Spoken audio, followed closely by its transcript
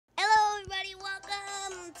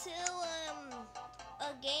to a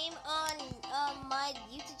game on my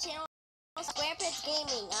YouTube channel, SquarePants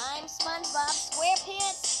Gaming. I'm SpongeBob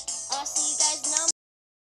SquarePants. So you guys know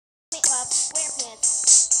me, Bob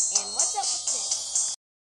SquarePants. And what's up with this?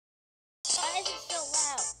 Why is it so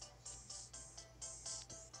loud?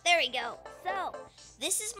 There we go. So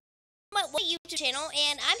this is my YouTube channel,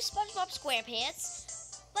 and I'm SpongeBob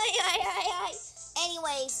SquarePants.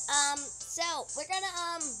 Anyways, so we're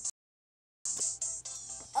gonna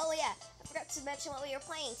oh yeah, I forgot to mention what we were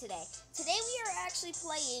playing today. Today we are actually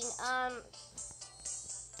playing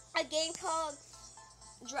a game called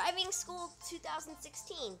Driving School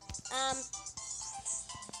 2016,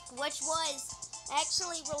 which was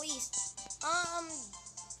actually released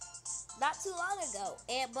not too long ago,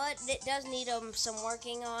 but it does need some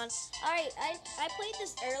working on. Alright, I played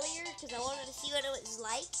this earlier because I wanted to see what it was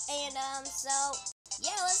like, and so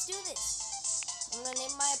yeah, let's do this. I'm gonna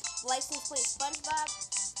name my license plate SpongeBob.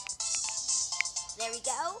 There we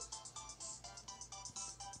go.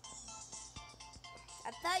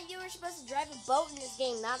 I thought you were supposed to drive a boat in this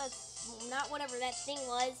game, not whatever that thing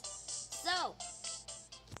was. So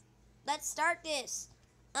let's start this.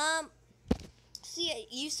 See,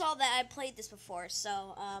 you saw that I played this before,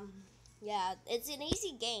 so yeah, it's an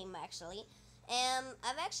easy game actually.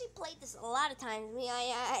 I've actually played this a lot of times.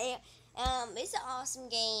 It's an awesome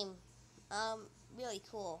game. Really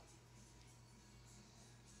cool.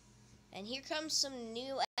 And here comes some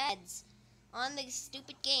new ads on this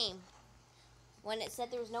stupid game. When it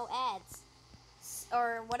said there was no ads,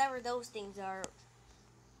 or whatever those things are,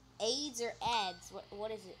 aids or ads.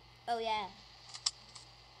 What is it? Oh yeah.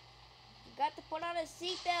 You got to put on a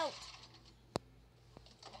seatbelt.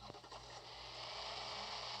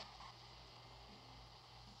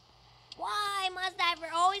 Why must I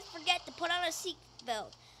always forget to put on a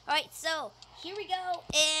seatbelt? All right, so here we go,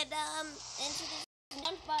 and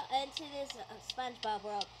into this SpongeBob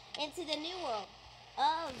world, into the new world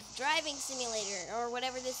of driving simulator, or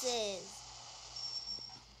whatever this is.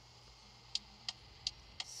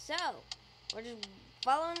 So we're just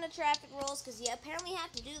following the traffic rules, because you apparently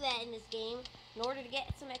have to do that in this game in order to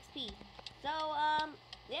get some XP. So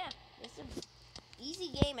yeah, it's an easy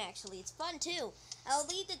game actually. It's fun too. I'll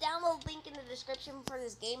leave the download link in the description for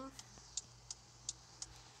this game.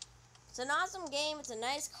 It's an awesome game. It's a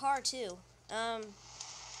nice car too.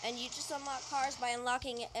 And you just unlock cars by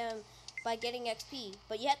unlocking by getting XP.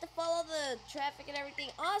 But you have to follow the traffic and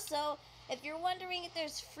everything. Also, if you're wondering if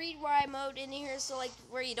there's free ride mode in here, so like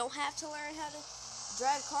where you don't have to learn how to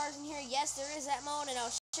drive cars in here, yes, there is that mode, and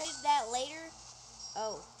I'll show you that later.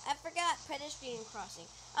 Oh, I forgot pedestrian crossing.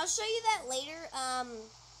 I'll show you that later.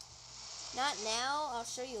 Not now. I'll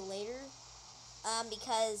show you later.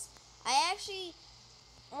 Because I actually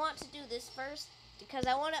want to do this first, because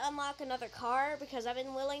I want to unlock another car, because I've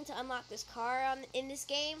been willing to unlock this car in this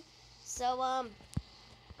game. So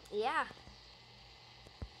yeah.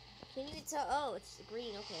 Can you tell? Oh, it's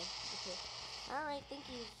green. Okay. All right. Thank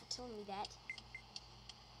you for telling me that.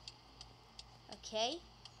 Okay.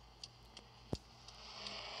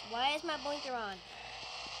 Why is my blinker on?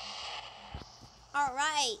 All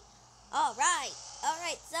right.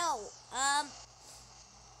 So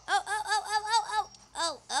oh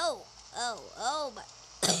my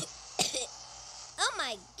oh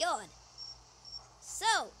my God.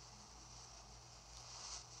 So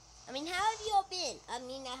I mean, how have you all been? I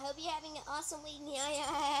hope you're having an awesome week. I'm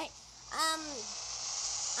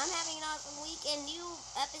having an awesome week, and new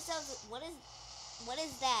episodes. What is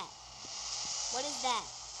that? What is that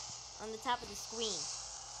on the top of the screen?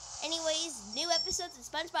 Anyways, new episodes of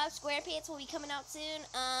SpongeBob SquarePants will be coming out soon.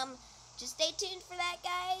 Just stay tuned for that,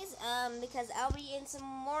 guys. Because I'll be in some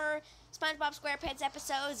more SpongeBob SquarePants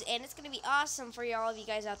episodes, and it's gonna be awesome for all of you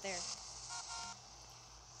guys out there.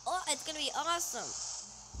 Oh, it's gonna be awesome.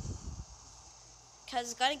 Because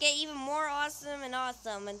it's going to get even more awesome and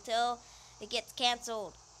awesome until it gets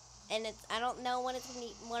canceled. And I don't know when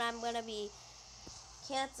I'm going to be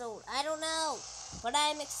canceled. I don't know. But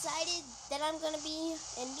I'm excited that I'm going to be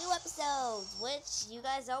in new episodes, which you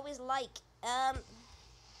guys always like.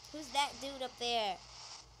 Who's that dude up there?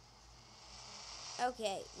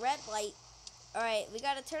 Okay, red light. Alright, we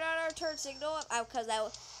got to turn on our turn signal, because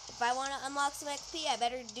if I want to unlock some XP, I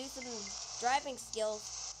better do some driving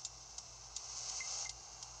skills.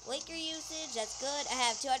 Blinker usage, that's good. I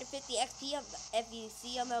have 250 XP. If you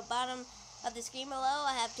see on the bottom of the screen below,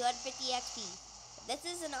 I have 250 XP. This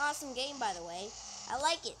is an awesome game, by the way. I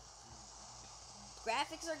like it.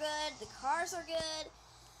 Graphics are good. The cars are good.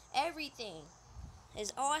 Everything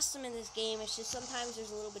is awesome in this game. It's just sometimes there's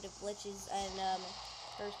a little bit of glitches, and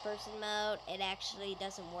first-person mode, it actually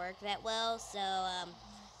doesn't work that well. So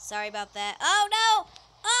Sorry about that. Oh no!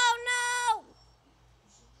 Oh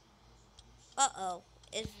no! Uh-oh.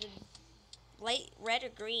 Is the light red or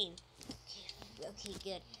green? Okay,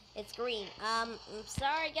 good. It's green. I'm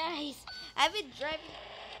sorry, guys. I've been driving.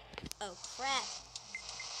 Oh, crap.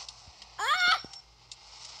 Ah!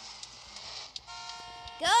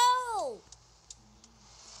 Go!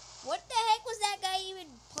 What the heck was that guy even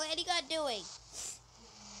planning on doing?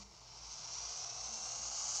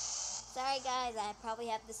 Sorry, guys. I probably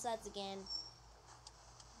have the suds again.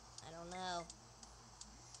 I don't know.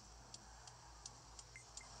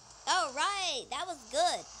 Oh, right. That was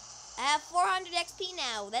good. I have 400 XP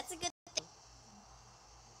now. That's a good thing.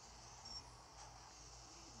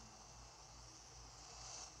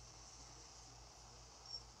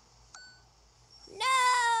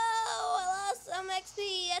 No! I lost some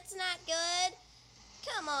XP. That's not good.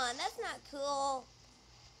 Come on. That's not cool.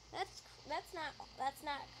 That's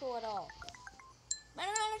not cool at all.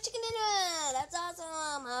 Banana chicken dinner. That's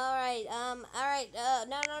awesome. All right. All right.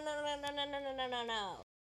 No.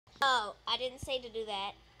 Oh, I didn't say to do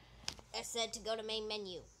that. I said to go to main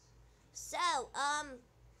menu. So,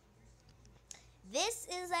 this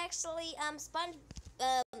is actually SpongeBob.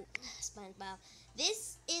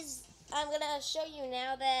 This is I'm gonna show you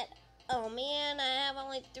now that. Oh man, I have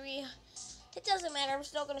only 3. It doesn't matter. I'm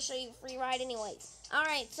still gonna show you free ride anyways. All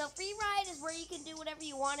right, so free ride is where you can do whatever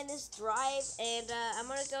you want in this drive, and I'm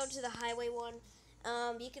gonna go to the highway one.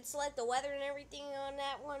 You can select the weather and everything on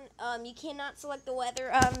that one. You cannot select the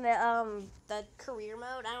weather on the career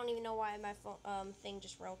mode. I don't even know why my phone thing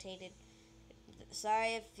just rotated.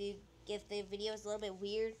 Sorry if the video is a little bit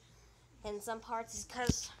weird in some parts. It's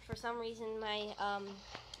because for some reason my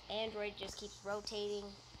Android just keeps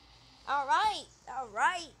rotating. All right,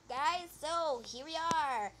 guys. So here we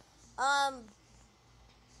are.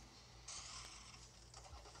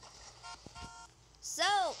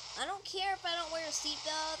 So, I don't care if I don't wear a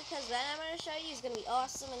seatbelt because what I'm going to show you is going to be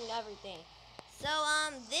awesome and everything. So,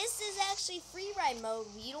 this is actually free ride mode.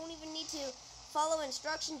 You don't even need to follow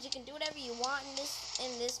instructions. You can do whatever you want in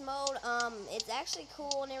this mode. It's actually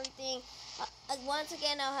cool and everything. Once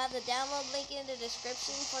again, I'll have the download link in the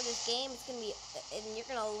description for this game. It's going to be, and you're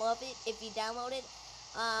going to love it if you download it.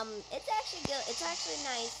 It's actually good. It's actually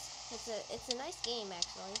nice. It's a nice game,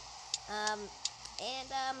 actually.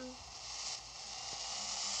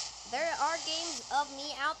 There are games of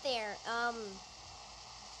me out there.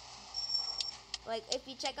 Like if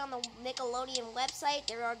you check on the Nickelodeon website,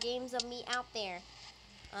 there are games of me out there.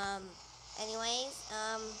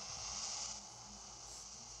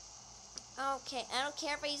 Okay, I don't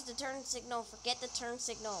care if I use the turn signal. Forget the turn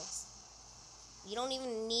signals. You don't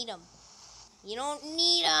even need them. You don't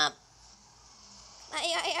need them.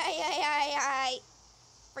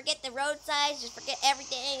 Forget the road signs. Just forget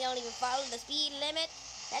everything. Don't even follow the speed limit.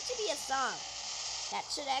 That should be a song. That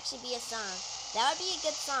should actually be a song. That would be a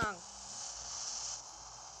good song.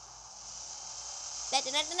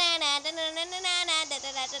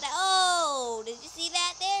 Oh, did you see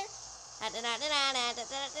that there?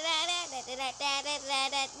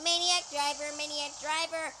 Maniac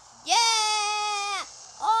driver. Yeah!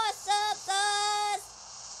 Awesome sauce!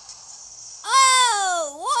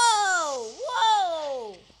 Oh,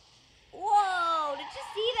 whoa, did you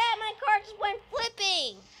see that? My car just went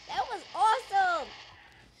flipping. That was awesome.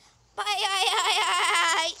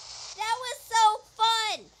 That was so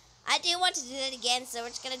fun. I do want to do that again, so we're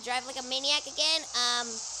just going to drive like a maniac again.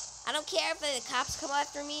 I don't care if the cops come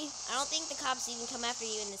after me. I don't think the cops even come after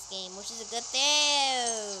you in this game, which is a good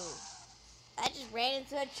thing. I just ran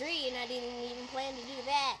into a tree, and I didn't even plan to do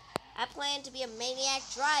that. I planned to be a maniac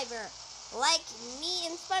driver, like me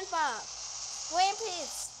and SpongeBob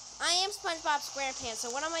SquarePants. I am SpongeBob SquarePants,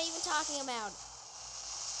 so what am I even talking about?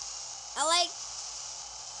 I like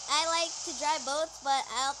to drive boats, but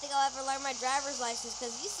I don't think I'll ever learn my driver's license,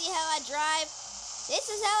 because you see how I drive?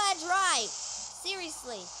 This is how I drive.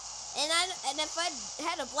 Seriously. And if I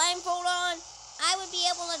had a blindfold on, I would be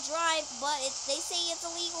able to drive, but they say it's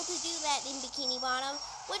illegal to do that in Bikini Bottom,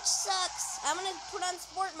 which sucks. I'm going to put on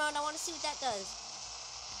sport mode. I want to see what that does.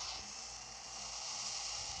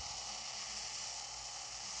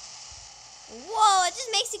 Whoa, it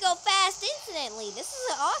just makes you go fast instantly. This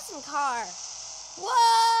is an awesome car.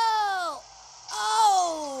 Whoa!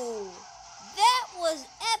 Oh! That was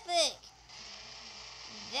epic.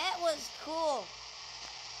 That was cool.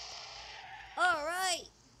 Alright.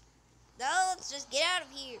 Now let's just get out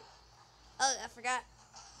of here. Oh, I forgot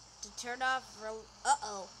to turn off.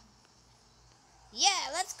 Uh-oh.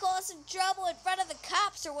 Yeah, let's cause some trouble in front of the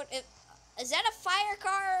cops or what? Is that a fire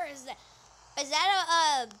car? Or is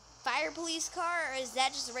that a fire police car, or is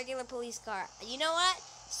that just a regular police car? You know what?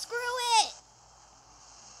 Screw it!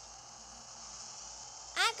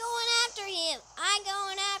 I'm going after him! I'm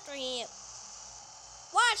going after him!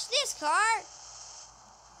 Watch this car!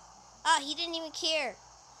 Oh, he didn't even care.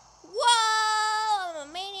 Whoa! I'm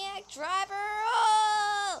a maniac driver!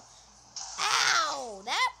 Oh! Ow!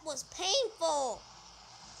 That was painful!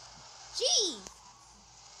 Jeez!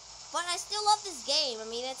 But I still love this game. I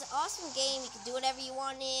mean, it's an awesome game. You can do whatever you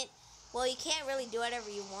want in it. Well, you can't really do whatever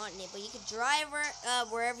you want in it, but you can drive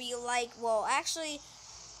wherever you like. Well, actually,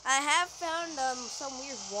 I have found some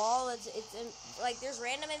weird wall. It's like there's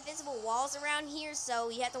random invisible walls around here, so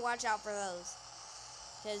you have to watch out for those,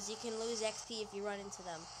 because you can lose XP if you run into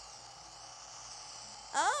them.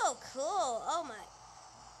 Oh, cool! Oh my!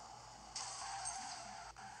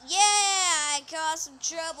 Yeah, I caused some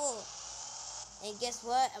trouble. And guess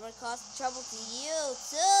what? I'm gonna cause some trouble to you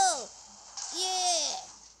too. Yeah!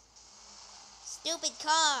 Stupid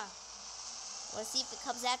car. I wanna see if it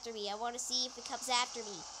comes after me. I wanna see if it comes after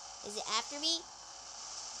me. Is it after me?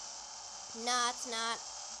 No, it's not.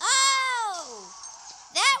 Oh!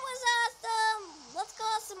 That was awesome! Let's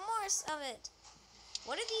cause some more of it.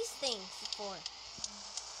 What are these things for?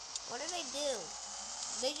 What do they do?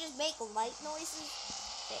 They just make light noises?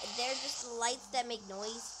 They're just the lights that make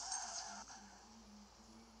noise.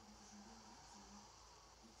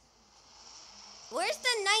 Where's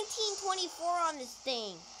the 1924 on this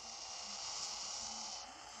thing?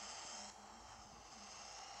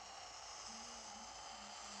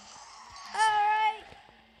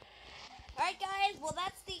 Alright guys, well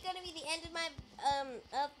that's gonna be the end of my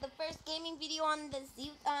of the first gaming video on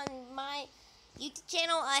my YouTube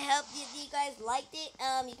channel. I hope you guys liked it.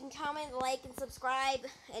 You can comment, like, and subscribe,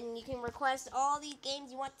 and you can request all these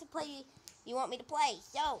games you want me to play.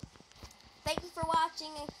 So, thank you for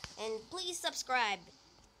watching, and please subscribe.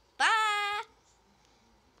 Bye!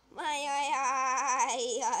 Bye!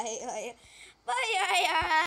 Bye! Bye! Bye! Bye!